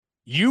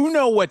You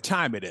know what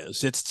time it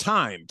is. It's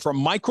time for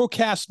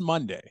Microcast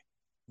Monday,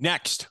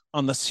 next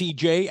on the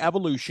CJ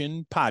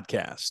Evolution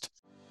podcast.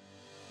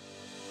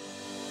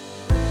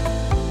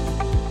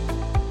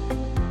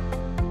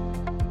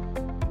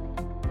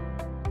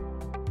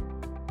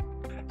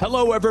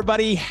 Hello,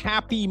 everybody.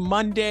 Happy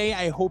Monday.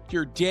 I hope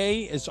your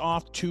day is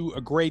off to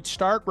a great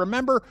start.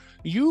 Remember,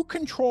 you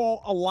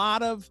control a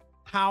lot of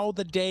how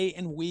the day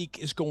and week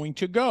is going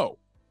to go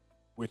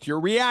with your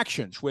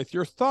reactions, with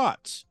your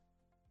thoughts.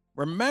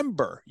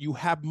 Remember, you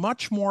have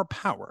much more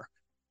power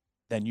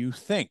than you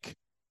think.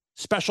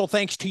 Special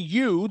thanks to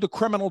you, the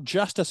criminal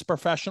justice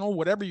professional,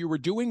 whatever you were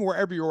doing,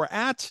 wherever you were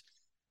at.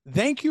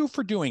 Thank you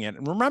for doing it.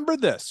 And remember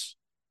this,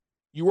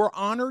 you are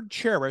honored,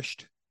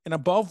 cherished, and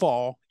above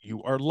all,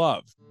 you are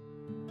loved.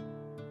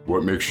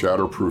 What makes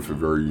Shatterproof a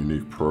very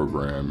unique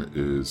program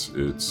is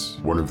it's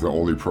one of the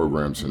only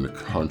programs in the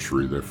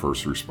country that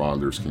first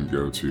responders can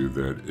go to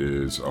that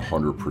is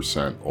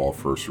 100% all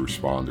first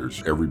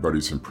responders.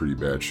 Everybody's in pretty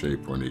bad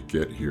shape when they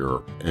get here.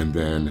 And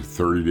then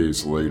 30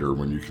 days later,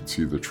 when you can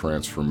see the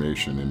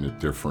transformation and the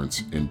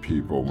difference in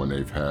people when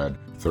they've had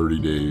 30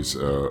 days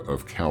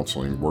of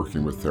counseling,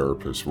 working with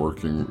therapists,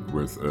 working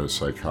with a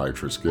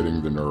psychiatrist,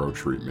 getting the neuro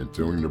treatment,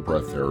 doing the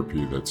breath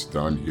therapy that's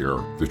done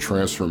here. The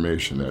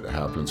transformation that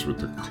happens with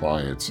the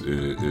clients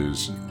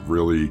is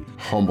really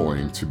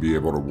humbling to be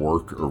able to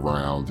work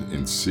around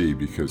and see,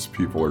 because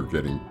people are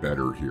getting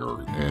better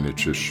here. And it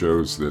just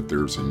shows that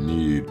there's a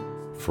need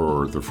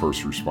for the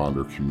first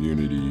responder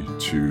community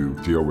to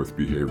deal with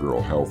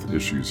behavioral health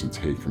issues and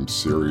take them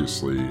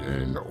seriously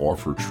and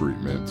offer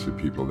treatment to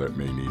people that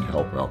may need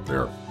help out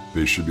there.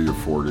 They should be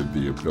afforded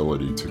the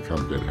ability to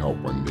come get help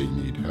when they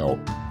need help.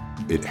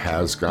 It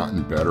has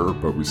gotten better,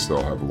 but we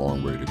still have a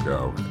long way to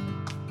go.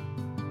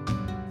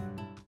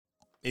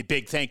 A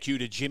big thank you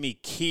to Jimmy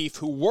Keefe,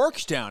 who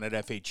works down at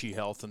FHE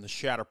Health in the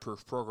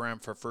Shatterproof program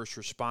for first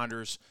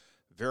responders.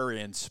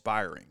 Very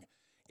inspiring.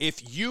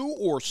 If you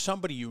or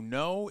somebody you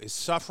know is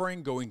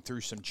suffering, going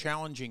through some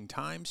challenging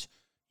times,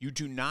 you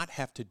do not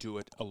have to do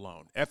it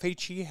alone.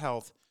 FHE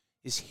Health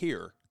is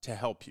here to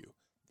help you.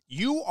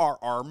 You are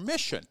our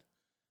mission.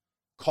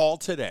 Call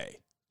today,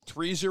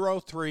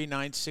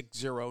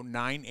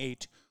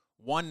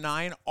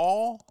 303-960-9819.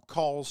 All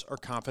calls are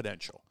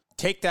confidential.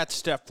 Take that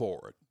step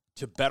forward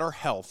to better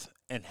health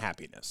and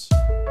happiness.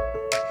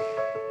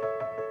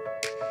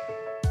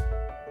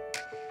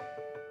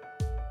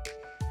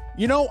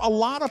 You know, a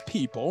lot of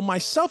people,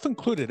 myself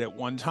included at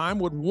one time,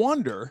 would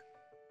wonder,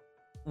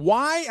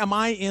 why am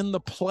I in the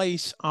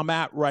place I'm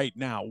at right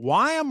now?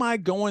 Why am I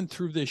going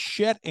through this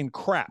shit and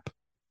crap?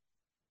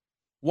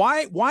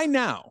 Why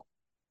now?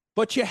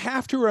 But you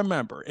have to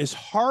remember, as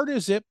hard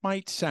as it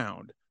might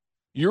sound,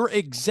 you're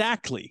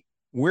exactly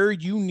where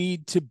you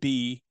need to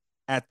be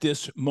at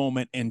this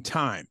moment in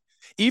time.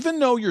 Even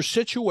though your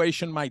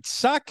situation might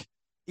suck,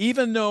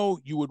 even though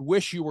you would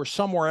wish you were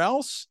somewhere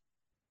else,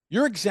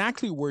 you're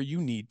exactly where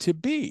you need to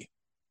be.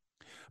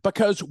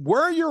 Because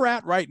where you're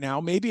at right now,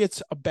 maybe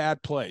it's a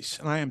bad place,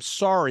 and I am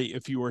sorry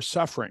if you are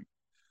suffering,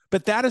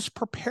 but that is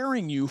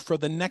preparing you for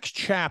the next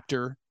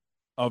chapter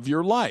of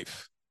your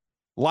life.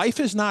 Life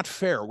is not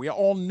fair. We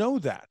all know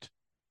that.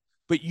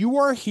 But you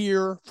are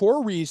here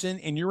for a reason,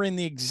 and you're in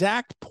the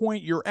exact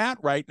point you're at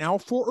right now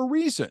for a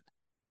reason.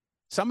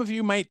 Some of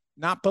you might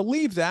not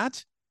believe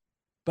that,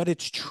 but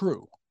it's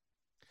true.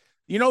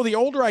 You know, the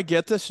older I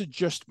get, this is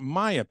just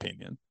my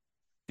opinion,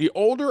 the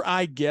older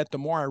I get, the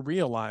more I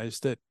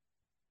realize that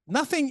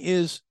nothing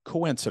is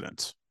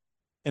coincidence,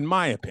 in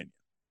my opinion,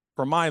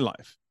 for my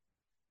life.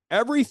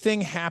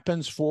 Everything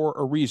happens for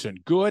a reason,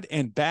 good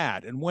and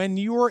bad. And when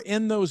you're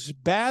in those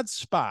bad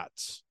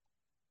spots,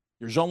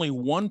 there's only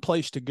one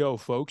place to go,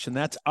 folks, and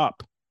that's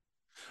up.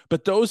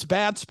 But those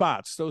bad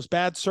spots, those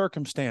bad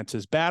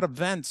circumstances, bad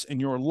events in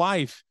your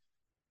life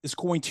is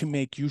going to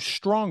make you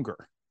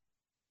stronger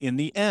in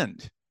the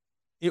end.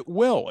 It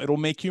will. It'll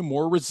make you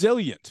more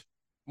resilient,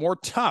 more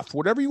tough,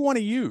 whatever you want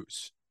to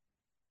use.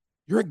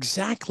 You're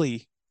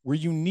exactly where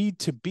you need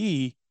to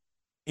be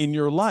in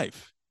your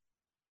life.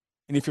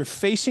 And if you're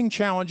facing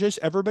challenges,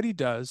 everybody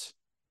does,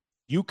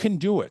 you can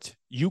do it.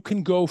 You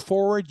can go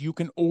forward. You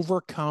can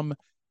overcome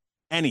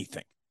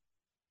anything.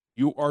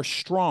 You are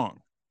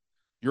strong.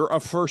 You're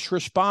a first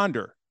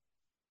responder.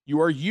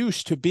 You are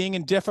used to being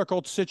in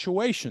difficult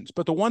situations.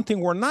 But the one thing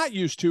we're not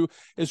used to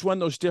is when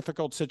those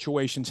difficult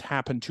situations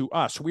happen to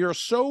us. We are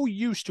so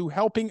used to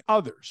helping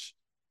others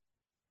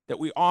that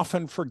we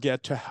often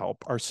forget to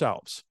help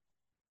ourselves.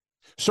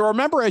 So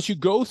remember, as you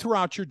go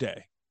throughout your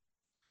day,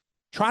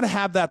 try to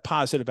have that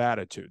positive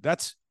attitude.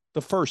 That's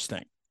the first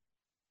thing.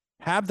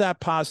 Have that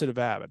positive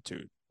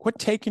attitude. Quit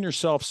taking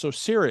yourself so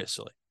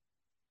seriously.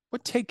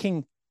 Quit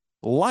taking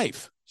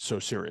life so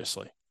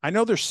seriously. I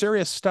know there's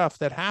serious stuff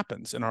that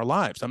happens in our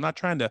lives. I'm not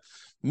trying to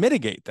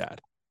mitigate that,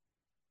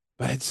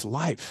 but it's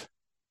life.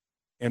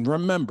 And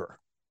remember,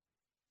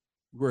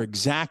 we're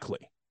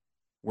exactly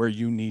where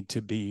you need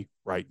to be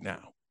right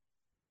now.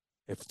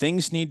 If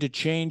things need to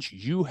change,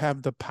 you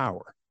have the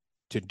power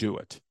to do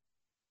it.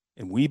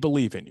 And we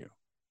believe in you.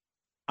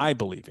 I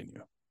believe in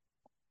you.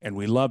 and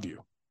we love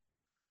you.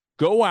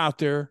 Go out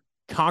there,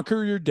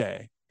 conquer your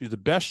day, do the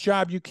best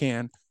job you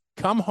can,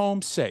 come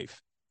home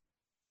safe,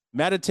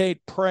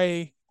 meditate,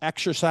 pray,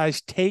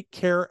 exercise, take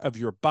care of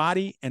your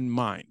body and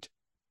mind,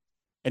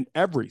 and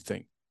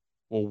everything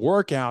will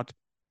work out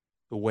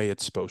the way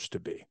it's supposed to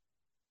be.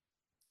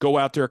 Go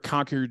out there,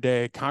 conquer your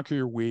day, conquer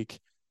your week.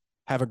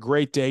 Have a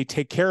great day.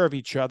 Take care of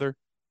each other.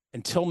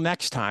 Until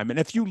next time. And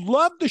if you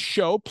love the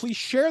show, please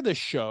share this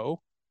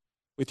show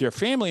with your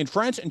family and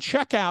friends and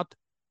check out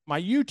my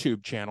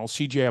YouTube channel,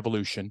 CJ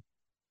Evolution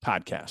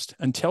Podcast.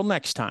 Until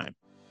next time.